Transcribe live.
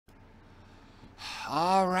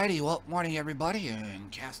Alrighty, well, morning everybody, and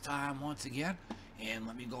cast time once again. And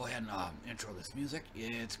let me go ahead and intro this music.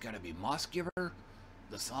 It's gonna be Mossgiver,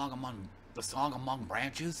 the song among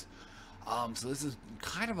branches. So this is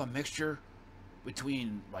kind of a mixture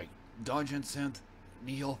between like dungeon synth,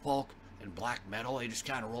 neo folk, and black metal. They just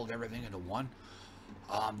kind of rolled everything into one.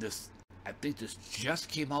 This I think this just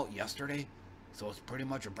came out yesterday, so it's pretty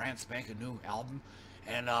much a brand spanking new album.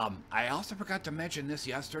 And I also forgot to mention this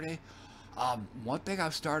yesterday. One thing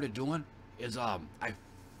I've started doing is I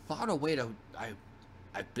found a way to I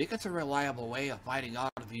think it's a reliable way of finding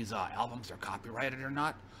out if these albums are copyrighted or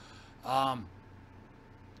not. Um,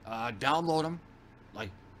 Download them, like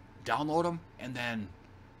download them, and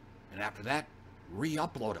after that,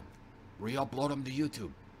 re-upload them to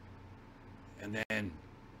YouTube, and then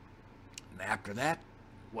after that,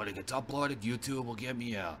 when it gets uploaded, YouTube will give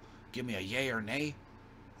me a yay or nay.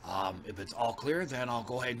 If it's all clear, then I'll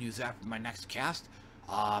go ahead and use that for my next cast.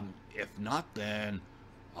 If not, then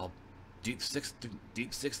I'll deep six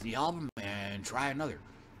the album and try another.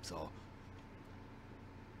 So,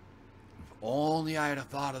 if only I'd have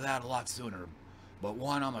thought of that a lot sooner. But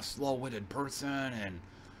one, I'm a slow-witted person,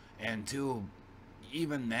 and two,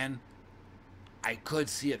 even then, I could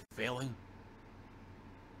see it failing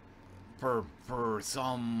for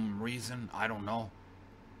some reason. I don't know,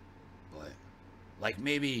 but like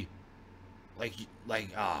maybe like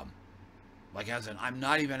like um like as in I'm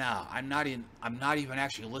not even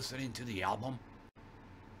actually listening to the album.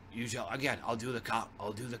 Usually, again, I'll do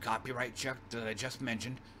the copyright check that I just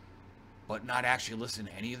mentioned, but not actually listen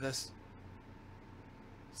to any of this.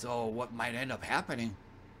 So what might end up happening?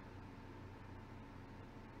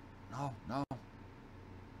 No, no,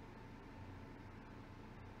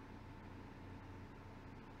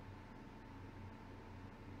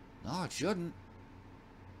 no, it shouldn't.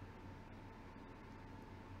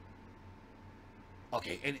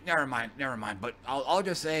 Okay, and never mind, never mind. But I'll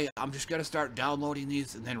just say I'm just gonna start downloading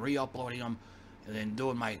these and then re-uploading them, and then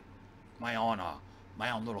doing my own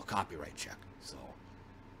little copyright check. So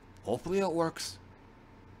hopefully it works.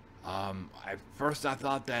 At first I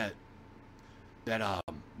thought that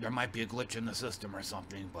there might be a glitch in the system or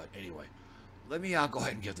something, but anyway, let me go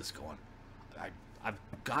ahead and get this going. I I've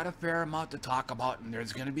got a fair amount to talk about, and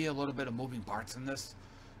there's gonna be a little bit of moving parts in this.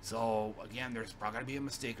 So again, there's probably gonna be a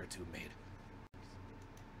mistake or two made.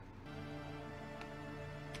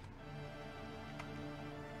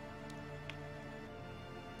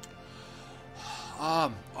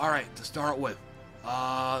 All right, to start with,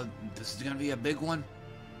 this is gonna be a big one.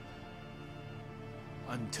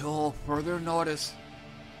 Until further notice.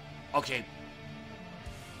 Okay.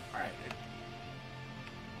 All right.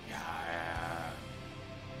 Yeah.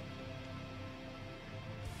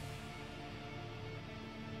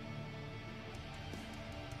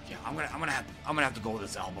 Yeah. I'm gonna have to go with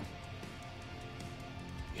this album.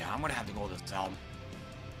 Yeah, I'm gonna have to go with this album.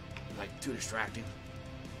 Like too distracting.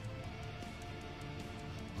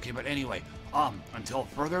 Okay, but anyway, until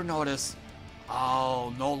further notice, I'll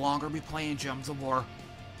no longer be playing Gems of War.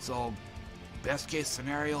 So, best case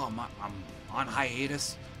scenario, I'm on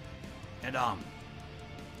hiatus, and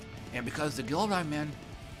because the guild I'm in,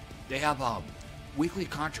 they have weekly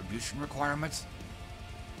contribution requirements.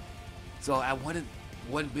 So I wouldn't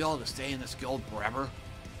be able to stay in this guild forever.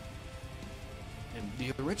 And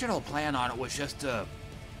the original plan on it was to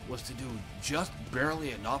do just barely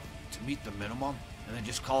enough to meet the minimum, and then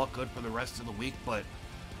just call it good for the rest of the week. But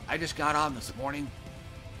I just got on this morning.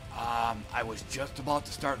 I was just about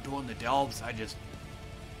to start doing the delves. I just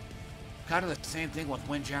kind of the same thing with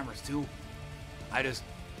Windjammers 2. I just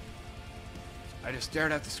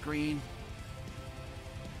stared at the screen,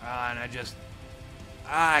 and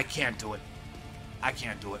I can't do it. I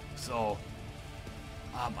can't do it. So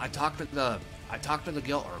I talked to the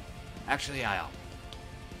guild, or actually I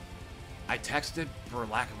texted, for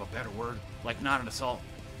lack of a better word, like not an assault.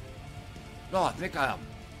 No, I think I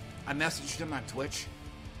messaged him on Twitch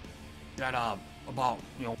that about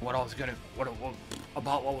what I was gonna what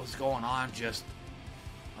about what was going on. Just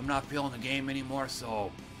I'm not feeling the game anymore,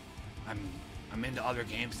 so I'm into other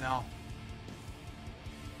games now.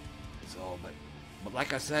 So, but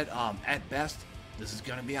like I said, at best, this is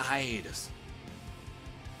gonna be a hiatus.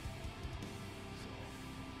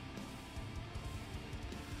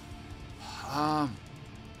 Trying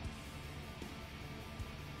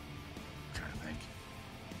to think.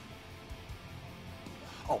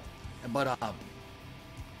 Oh, but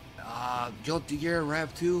Guilty Gear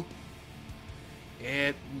Rev 2,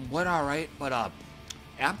 it went all right, but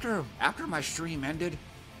after my stream ended,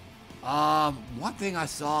 one thing I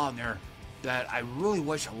saw in there that I really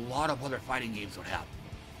wish a lot of other fighting games would have: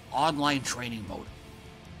 online training mode.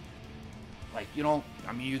 like, you know,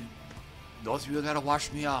 I mean, those of you that have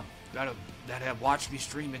watched me, that have watched me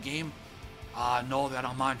stream the game, know that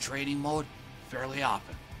I'm on training mode fairly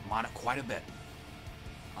often. I'm on it quite a bit.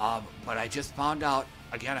 But I just found out,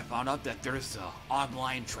 again, I found out that there's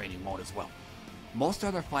online training mode as well. Most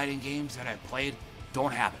other fighting games that I've played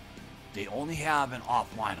don't have it. They only have an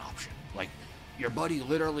offline option. Like, your buddy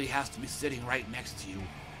literally has to be sitting right next to you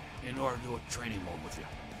in order to do a training mode with you.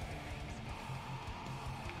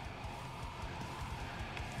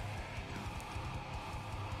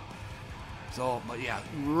 So, but yeah,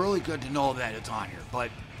 really good to know that it's on here.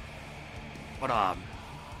 But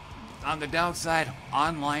on the downside,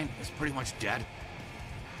 online is pretty much dead.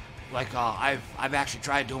 Like, I've actually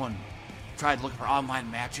tried looking for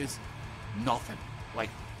online matches, nothing. Like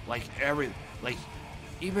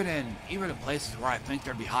even in places where I think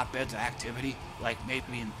there'd be hotbeds of activity, like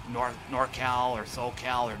maybe in NorCal or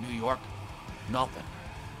SoCal or New York, nothing.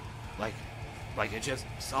 Like it's just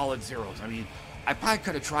solid zeros. I mean, I probably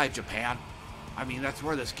could have tried Japan. I mean, that's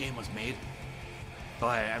where this game was made,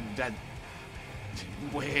 but I'm that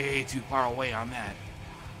way too far away on that.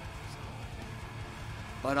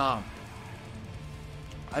 But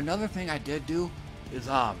another thing I did do is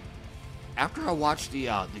after I watched the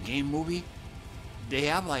game movie, they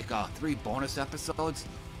have like 3 bonus episodes.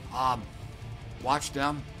 Watch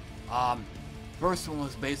them. First one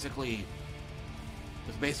was basically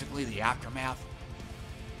the aftermath.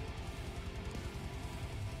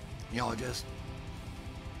 You know, just,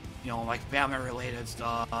 you know, like family related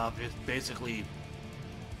stuff. Just basically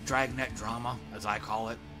dragnet drama, as I call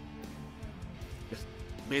it. Just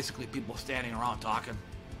basically people standing around talking.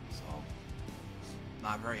 So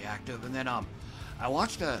not very active. And then I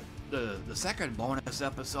watched the second bonus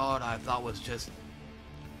episode. I thought was just,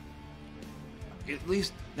 at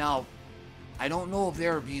least now, I don't know if they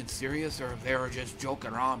were being serious or if they were just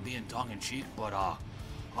joking around, being tongue-in-cheek, but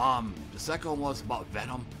the second one was about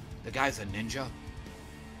Venom. The guy's a ninja,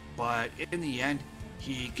 but in the end,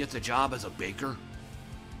 he gets a job as a baker.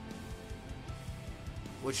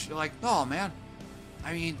 Which, like, no, man.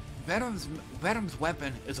 I mean, Venom's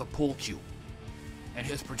weapon is a pool cue, and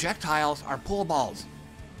his projectiles are pool balls.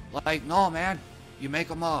 Like, no, man, you make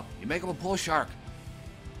him a pool shark.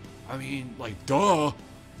 I mean, like, duh,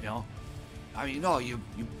 you know. I mean, no, you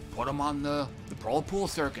put him on the pro pool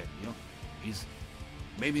circuit. You know, he's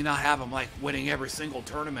maybe not have him like winning every single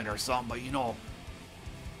tournament or something, but you know,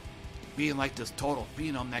 being like this total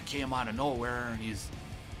phenom that came out of nowhere, and he's,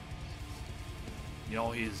 you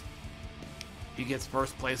know, he gets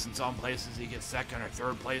first place in some places, he gets second or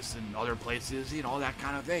third place in other places, you know, that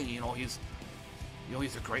kind of thing. You know, he's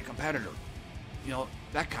a great competitor. You know,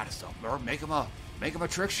 that kind of stuff. Or make him a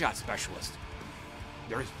trick shot specialist.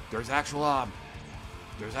 There's actual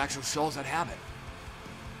shows that have it.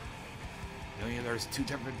 You know, there's 2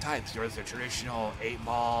 different types. There's the traditional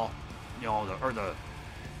 8-ball, you know,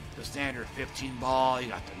 the standard 15-ball. You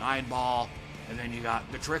got the 9-ball, and then you got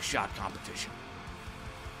the trick shot competition.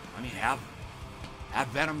 I mean, have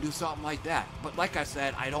Venom do something like that. But like I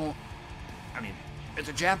said, I mean, it's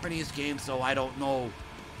a Japanese game, so I don't know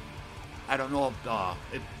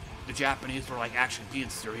if the Japanese were like actually being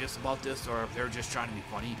serious about this, or if they're just trying to be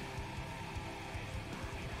funny.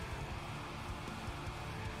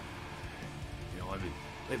 You know, I mean,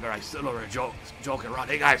 they better sit over and joking around.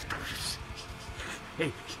 Hey guys,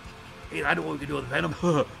 hey, I know what we can do with Venom.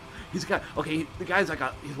 He's got, okay, the guy's like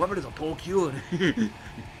his weapon is a pole cue, and you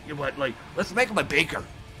know what, like, let's make him a baker.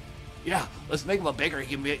 Yeah, let's make him a baker.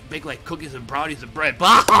 He can bake like cookies and brownies and bread.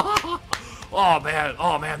 Oh man,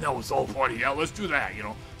 that was so funny. Yeah, let's do that. You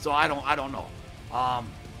know. So I don't know.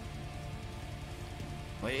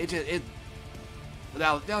 But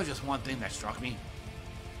that was just one thing that struck me.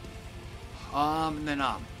 And then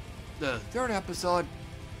the third episode,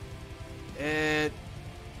 it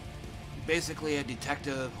basically a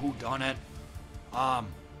detective whodunit.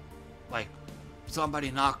 Like somebody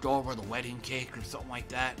knocked over the wedding cake or something like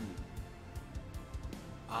that,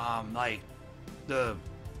 and like the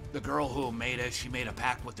girl who made it, she made a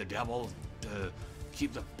pact with the devil to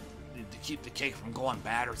keep the cake from going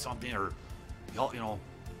bad or something, or you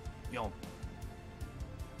know,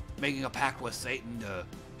 making a pact with Satan to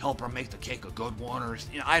help her make the cake a good one, or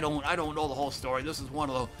you know, I don't know the whole story. This is one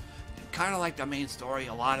of the kind of like the main story.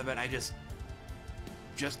 A lot of it I just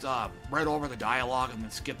read over the dialogue and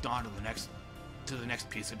then skipped on to the next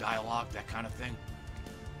piece of dialogue, that kind of thing.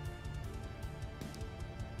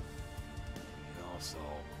 You know, so.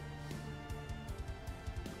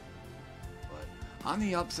 But on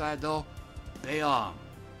the upside though, they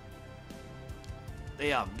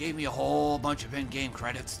gave me a whole bunch of in-game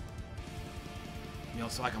credits. You know,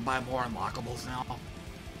 so I can buy more unlockables now.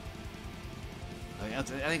 I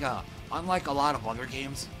think unlike a lot of other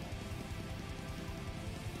games,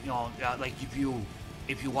 you know, like if you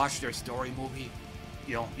watch their story movie,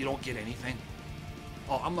 you know, you don't get anything.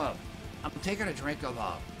 Oh, I'm taking a drink of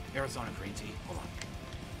Arizona green tea. Hold on.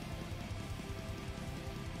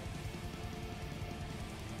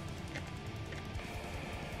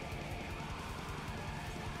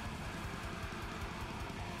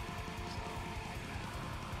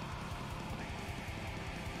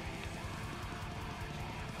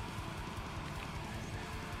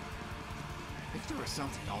 I think there was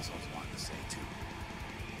something else I was wanting to say too.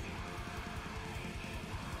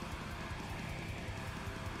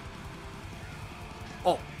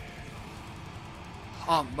 Oh.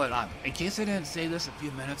 But in case I didn't say this a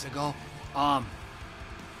few minutes ago,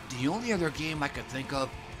 the only other game I could think of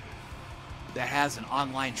that has an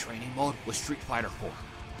online training mode was Street Fighter 4.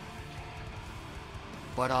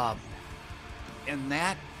 But in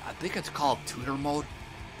that, I think it's called tutor mode.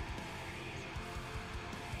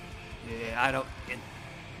 Yeah, I don't. It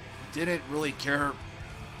didn't really care.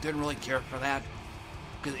 Didn't really care for that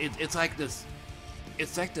because it's like this.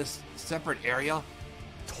 It's like this separate area,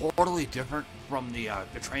 totally different from the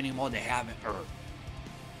training mode they have. Or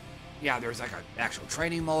yeah, there's like an actual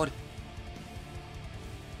training mode,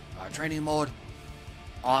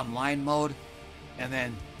 online mode, and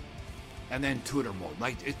then tutor mode.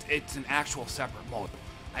 Like it's an actual separate mode.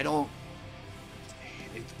 I don't.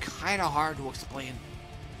 It's kind of hard to explain.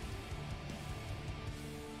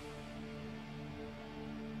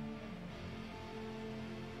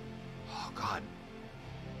 Oh God.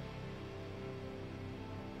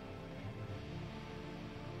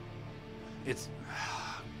 It's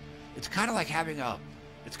kind of like having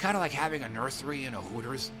a nursery in a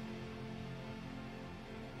Hooters.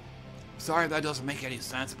 Sorry if that doesn't make any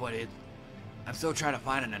sense, but I'm still trying to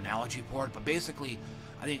find an analogy for it. But basically,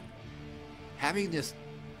 I think having this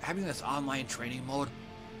online training mode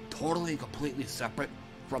totally and completely separate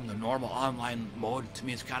from the normal online mode, to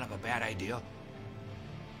me, is kind of a bad idea.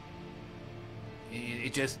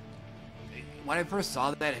 It just, when I first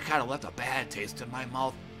saw that, it kind of left a bad taste in my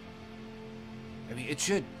mouth. I mean, it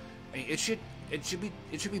should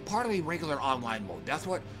be part of the regular online mode. That's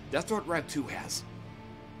what Rev 2 has.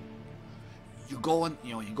 You go in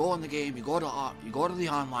the game, you go to the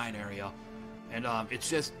online area, and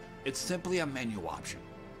it's simply a menu option.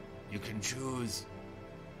 You can choose,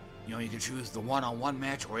 the one-on-one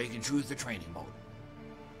match, or you can choose the training mode.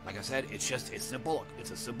 Like I said, it's a simple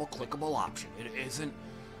clickable option. It isn't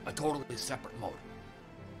a totally separate mode.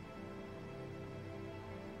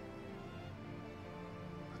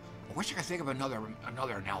 I wish I could think of another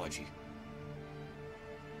analogy.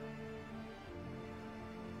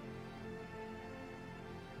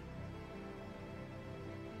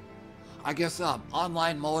 I guess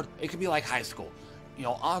online mode, it could be like high school. You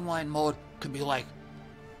know, online mode could be like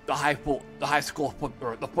the high school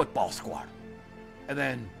or the football squad, and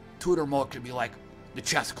then tutor mode could be like the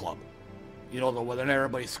chess club. You know, where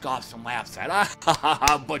everybody scoffs and laughs at,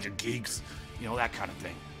 a bunch of geeks. You know, that kind of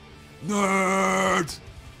thing. Nerds.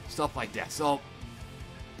 Stuff like that. So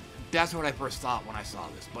that's what I first thought when I saw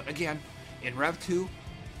this. But again, in Rev 2,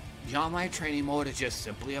 the online training mode is just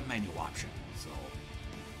simply a menu option. So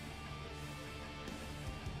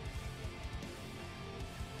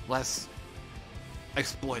less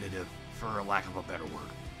exploitative, for lack of a better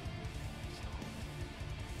word.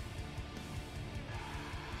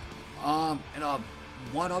 And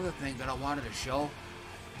one other thing that I wanted to show.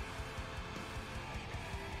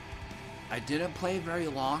 I didn't play very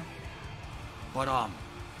long, but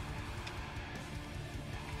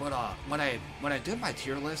when I did my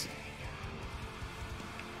tier list,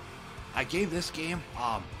 I gave this game,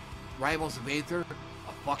 Rivals of Aether,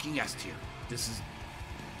 a fucking S tier.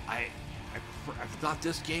 I thought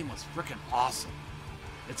this game was freaking awesome.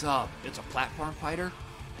 It's a platform fighter,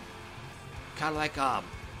 kind of like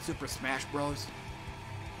Super Smash Bros.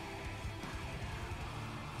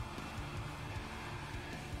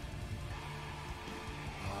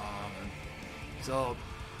 So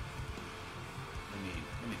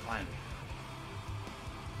let me find it.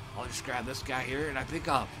 I'll just grab this guy here, and I think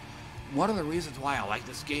one of the reasons why I like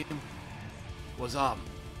this game was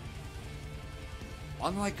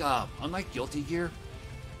unlike Guilty Gear,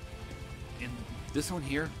 in this one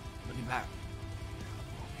here, let me back.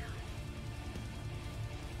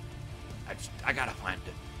 I gotta find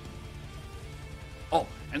it. Oh,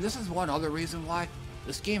 and this is one other reason why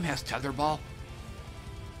this game has tetherball.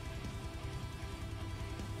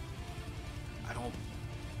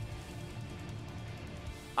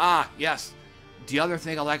 Ah, yes. the other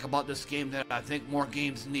thing I like about this game that I think more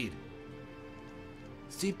games need.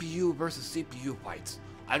 CPU versus CPU fights.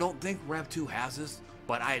 I don't think Rev 2 has this,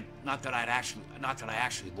 but not that I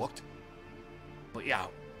actually looked. But yeah,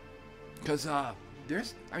 because I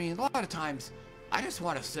mean, a lot of times I just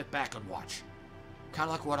want to sit back and watch, kind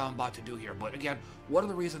of like what I'm about to do here. But again, one of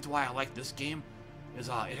the reasons why I like this game is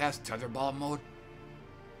it has tetherball mode.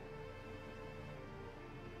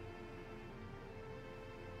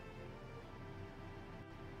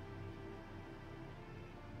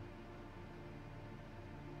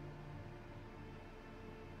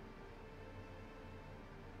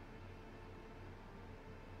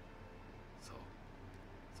 So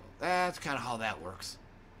that's kind of how that works.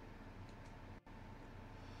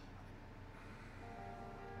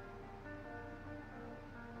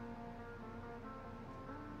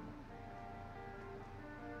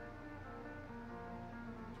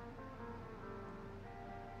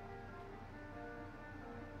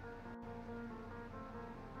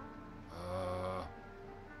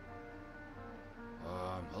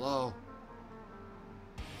 Hello?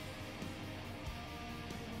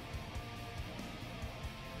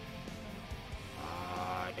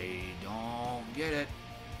 I don't get it.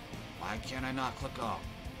 Why can't I not click off?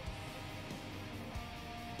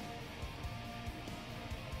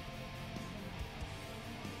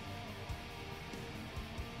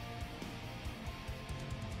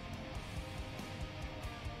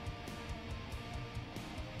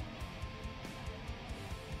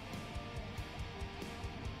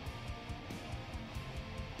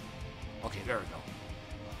 Okay, there we go.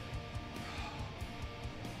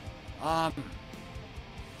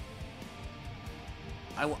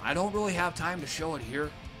 I don't really have time to show it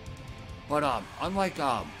here, but unlike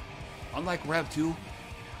Rev 2,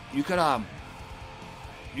 you could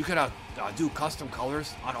do custom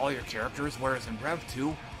colors on all your characters, whereas in Rev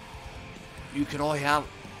 2, you could only have,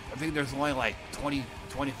 I think there's only like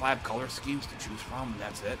 25 color schemes to choose from, and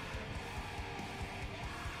that's it.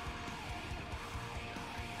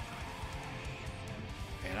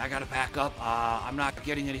 And I gotta back up. I'm not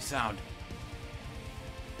getting any sound.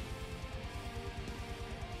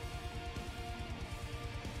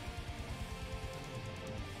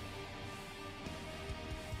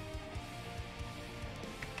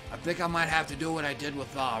 I think I might have to do what I did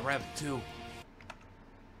with Rev 2.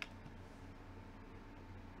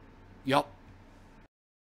 Yup.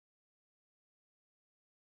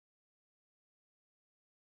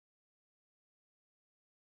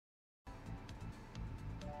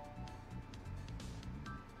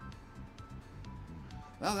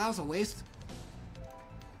 Well, that was a waste.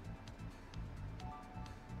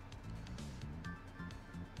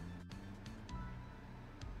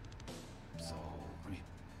 So,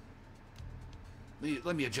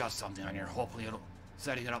 let me adjust something on here. Hopefully it'll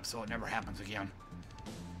setting it up so it never happens again.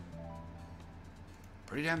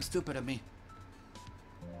 Pretty damn stupid of me.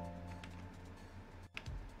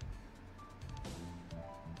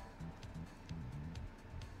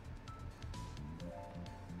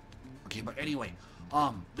 Okay, but anyway,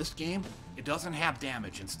 this game, it doesn't have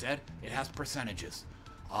damage. Instead, it has percentages.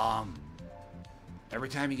 Every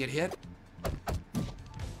time you get hit,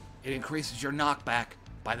 it increases your knockback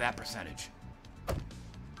by that percentage.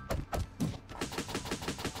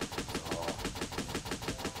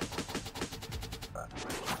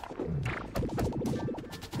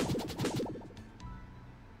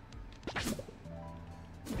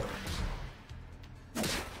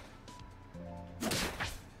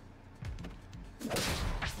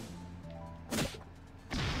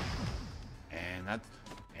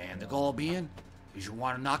 And the goal being is you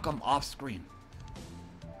want to knock them off screen.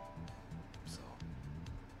 So,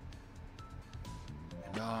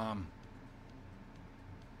 and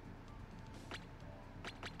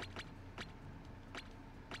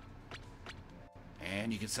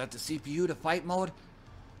and you can set the CPU to fight mode.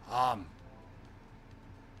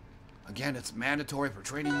 Again, it's mandatory for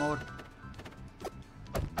training mode.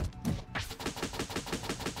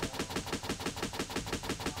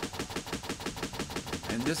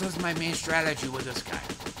 And this is my main strategy with this guy.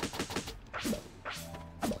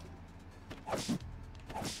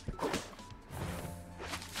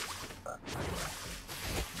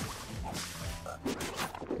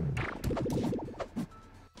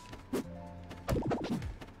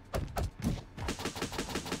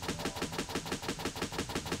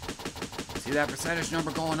 See that percentage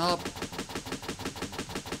number going up?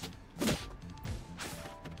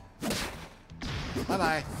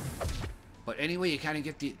 Bye-bye. But anyway, you kind of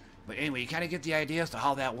get the idea as to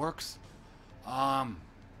how that works.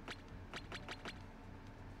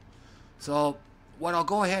 So what I'll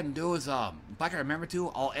go ahead and do is, if I can remember to,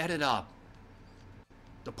 I'll edit up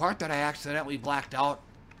the part that I accidentally blacked out,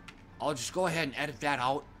 I'll just go ahead and edit that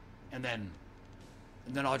out, and then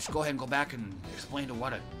I'll just go ahead and go back and explain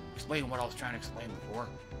what I was trying to explain before.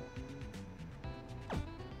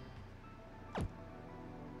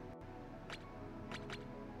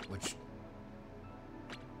 Which,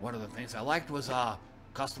 one of the things I liked was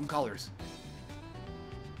custom colors.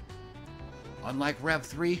 Unlike Rev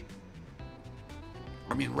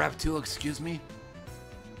 2, excuse me.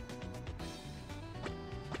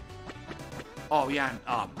 Oh yeah,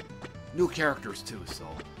 and, new characters too, so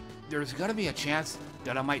there's gonna be a chance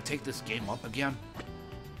that I might take this game up again.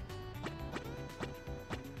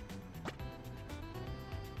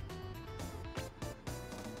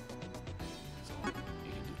 So you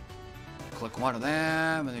can click one of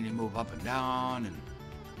them, and then you move up and down, and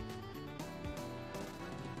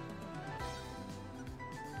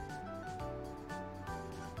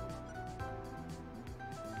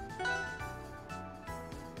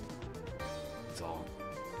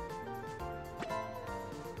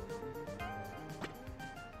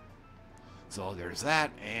so there's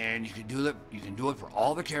that, and you can do it. You can do it for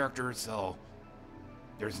all the characters. So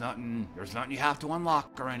there's nothing you have to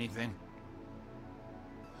unlock or anything.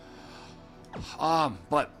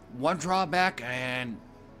 But one drawback, and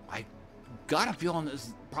I got a feeling this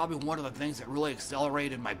is probably one of the things that really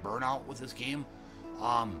accelerated my burnout with this game.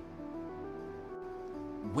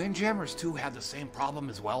 Windjammers 2 had the same problem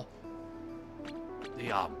as well.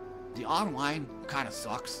 The online kind of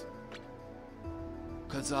sucks,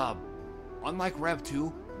 because unlike Rev 2,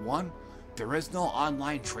 1, there is no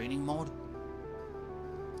online training mode,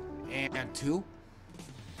 and 2,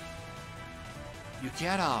 you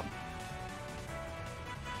can't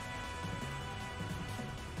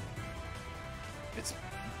it's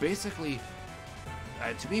basically,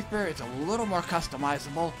 to be fair, it's a little more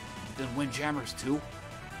customizable than Windjammers 2,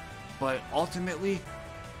 but ultimately,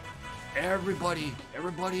 everybody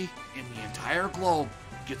in the entire globe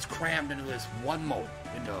gets crammed into this one mode,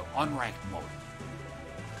 into unranked mode.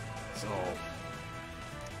 So,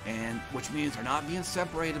 and which means they're not being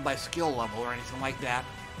separated by skill level or anything like that.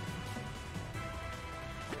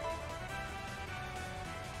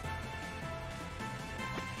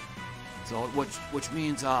 So, which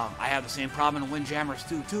means I have the same problem in Windjammers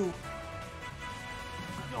 2 too.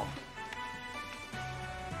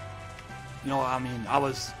 I mean,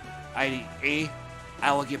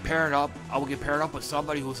 I would get paired up. I would get paired up with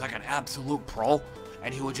somebody who's like an absolute pro,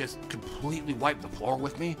 and he would just completely wipe the floor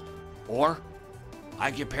with me. Or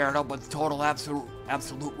I'd get paired up with a total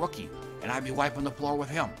absolute rookie, and I'd be wiping the floor with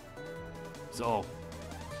him. So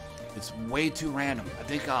it's way too random. I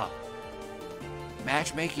think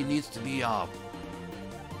matchmaking needs to be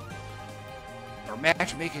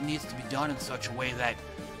done in such a way that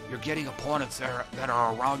you're getting opponents that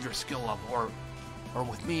are around your skill level, or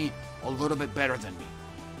with me, a little bit better than me.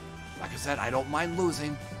 Like I said, I don't mind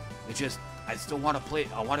losing. It's just, I still want to play.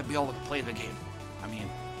 I want to be able to play the game. I mean,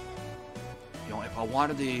 if I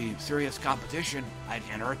wanted the serious competition, I'd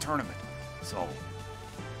enter a tournament. So,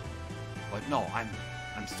 but no, I'm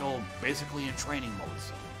still basically in training mode.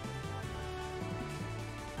 So.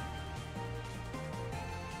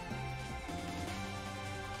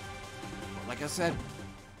 But like I said,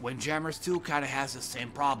 Windjammers 2 kind of has the same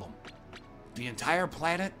problem. The entire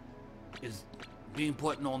planet is being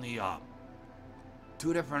put in only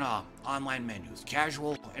two different online menus,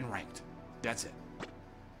 casual and ranked. That's it.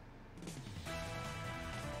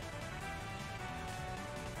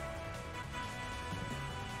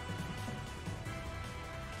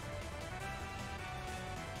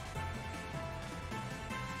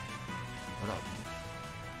 What up?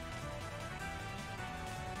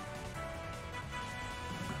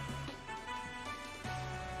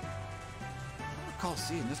 I don't recall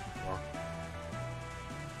seeing this before.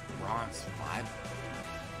 Bronze 5.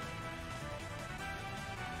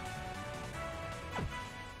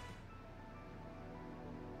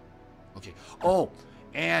 Okay. Oh,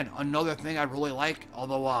 and another thing I really like,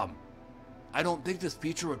 although I don't think this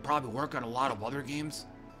feature would probably work on a lot of other games.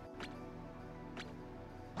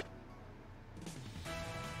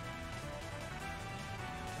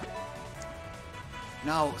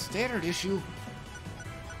 Now, standard issue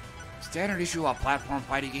platform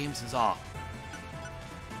fighting games is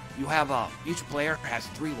you have each player has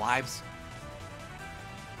 3 lives.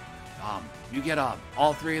 You get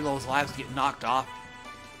all 3 of those lives get knocked off,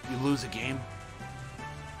 you lose a game.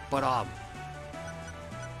 But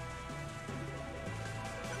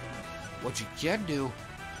what you can do,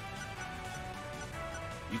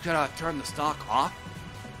 you can turn the stock off,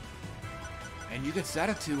 and you can set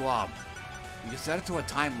it to a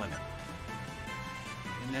time limit.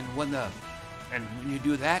 And then when And when you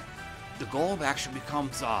do that, the goal actually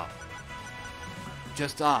becomes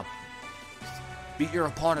just beat your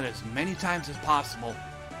opponent as many times as possible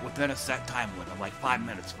within a set time limit, like 5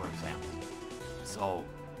 minutes, for example. So,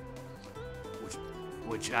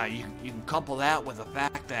 which you can couple that with the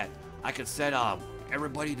fact that I could set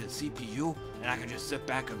everybody to CPU and I could just sit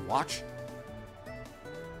back and watch.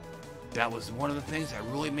 That was one of the things that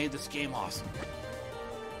really made this game awesome.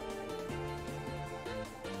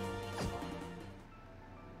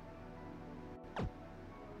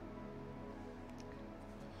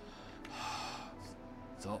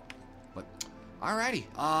 So, but alrighty,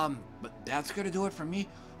 but that's gonna do it for me.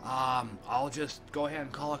 I'll just go ahead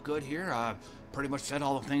and call it good here. Pretty much said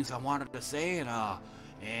all the things I wanted to say,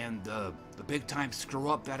 and the big time screw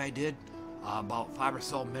up that I did about 5 or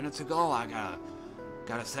so minutes ago. I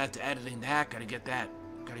gotta set to editing that. Gotta get that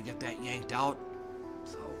yanked out.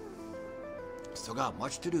 So still got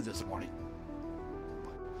much to do this morning.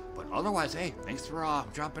 But otherwise, hey, thanks for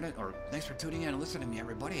dropping it, or thanks for tuning in and listening to me,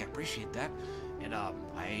 everybody. I appreciate that. And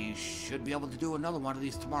I should be able to do another one of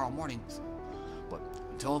these tomorrow morning. But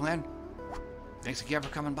until then, thanks again for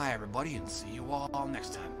coming by, everybody, and see you all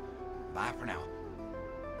next time. Bye for now.